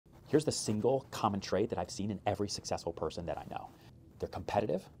Here's the single common trait that I've seen in every successful person that I know. They're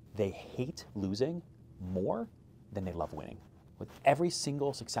competitive. They hate losing more than they love winning. With every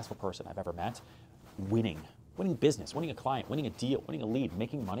single successful person I've ever met, winning business, winning a client, winning a deal, winning a lead,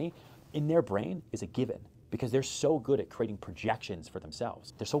 making money, in their brain is a given because they're so good at creating projections for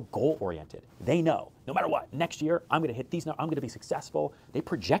themselves. They're so goal-oriented. They know, no matter what, next year I'm gonna hit these, I'm gonna be successful. They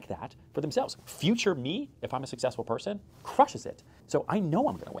project that for themselves. Future me, if I'm a successful person, crushes it. So I know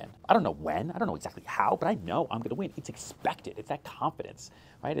I'm gonna win. I don't know when, I don't know exactly how, but I know I'm gonna win. It's expected, it's that confidence,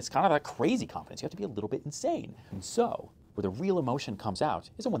 right? It's kind of that crazy confidence. You have to be a little bit insane. And so, where the real emotion comes out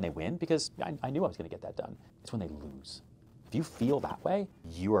isn't when they win, because I knew I was gonna get that done. It's when they lose. If you feel that way,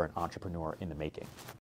 you are an entrepreneur in the making.